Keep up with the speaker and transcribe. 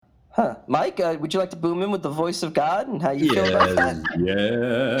Huh. Mike, would you like to boom in with the voice of God and how you feel about Yes, that?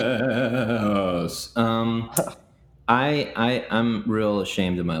 yes. I'm real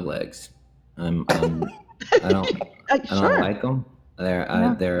ashamed of my legs. I'm I don't Sure. like them.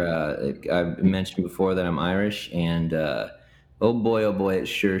 Yeah. I've mentioned before that I'm Irish, and oh boy, it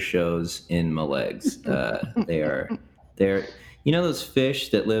sure shows in my legs. They're those fish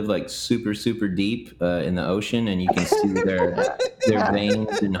that live like super super deep in the ocean, and you can see their Yeah.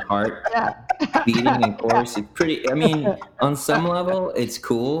 veins and heart Yeah. beating. Of course, it's pretty. I mean, on some level, it's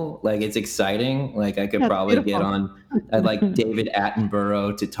cool. Like it's exciting. Like I could That's probably get beautiful. on. I'd like David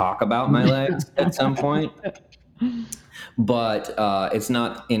Attenborough to talk about my legs at some point, but it's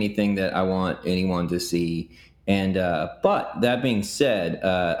not anything that I want anyone to see. And but that being said,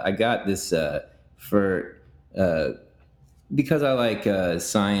 I got this for because I like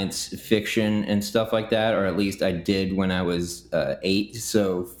science fiction and stuff like that, or at least I did when I was 8.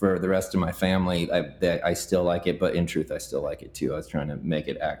 So for the rest of my family, I still like it, but in truth, I still like it too. I was trying to make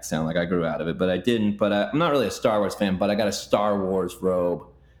it sound like I grew out of it, but I didn't. But I'm not really a Star Wars fan, but I got a Star Wars robe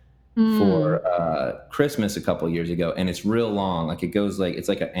for Christmas a couple years ago, and it's real long. Like it goes it's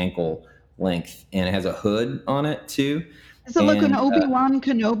like an ankle length, and it has a hood on it too. Is it like an And Obi-Wan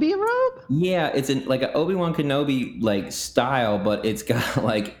Kenobi robe? yeah, it's like an Obi-Wan Kenobi like style, but it's got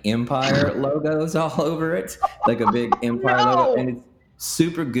like Empire logos all over it, like a big Empire logo, and it's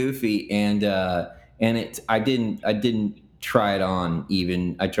super goofy. And I didn't try it on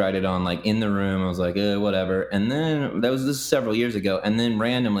even. I tried it on like in the room. I was like, whatever. And then this is several years ago, and then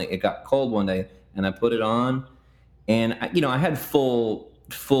randomly it got cold one day, and I put it on, and I had full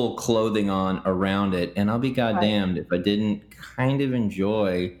clothing on around it, and I'll be goddamned if I didn't kind of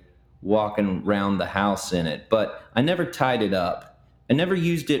enjoy walking around the house in it. But I never tied it up. I never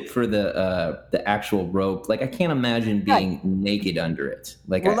used it for the actual rope. Like I can't imagine being naked under it.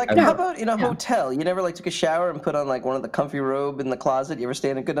 Like Well, how about in a hotel? You never took a shower and put on like one of the comfy robe in the closet? You ever stay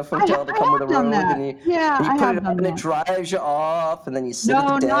in a good enough hotel to come with a robe and you put it on and it dries you off, and then you sit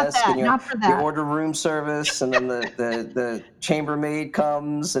at the desk and you order room service, and then the chambermaid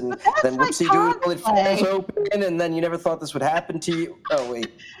comes, and then whoopsie-doodle, it falls open, and then you never thought this would happen to you. Oh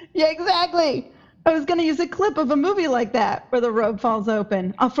wait. Yeah, exactly. I was going to use a clip of a movie like that where the robe falls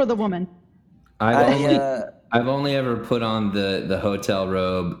open for the woman. I've only ever put on the hotel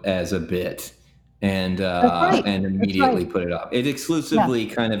robe as a bit, and immediately put it off. It exclusively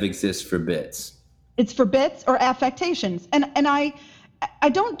kind of exists for bits. It's for bits or affectations, and I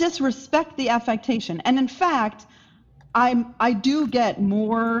don't disrespect the affectation, and in fact, I do get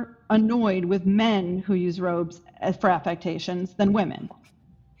more annoyed with men who use robes for affectations than women.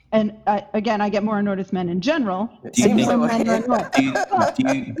 And again, I get more annoyed with men in general. Do you think?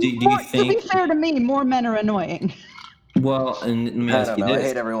 To be fair to me, more men are annoying. Well, and let me ask you this: I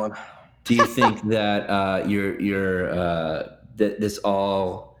hate everyone. Do you think that that this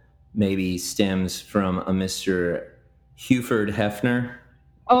all maybe stems from a Mr. Hugh Hefner?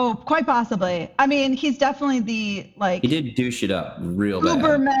 Oh, quite possibly. I mean, he's definitely he did douche it up real bad.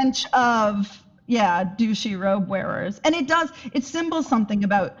 Ubermensch of douchey robe wearers. And it symbols something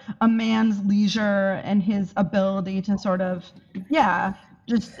about a man's leisure and his ability to sort of,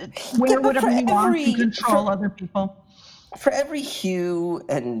 just wear whatever he wants and control other people. For every Hugh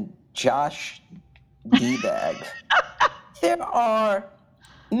and Josh D-bag, there are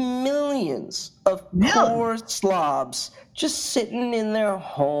millions of poor slobs just sitting in their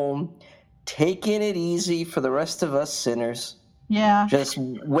home, taking it easy for the rest of us sinners. Yeah. Just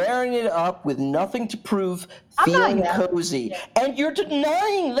wearing it up with nothing to prove, feeling cozy. And you're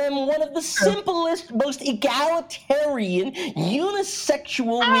denying them one of the simplest, most egalitarian,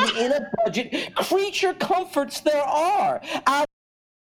 unisexual, within a budget creature comforts there are.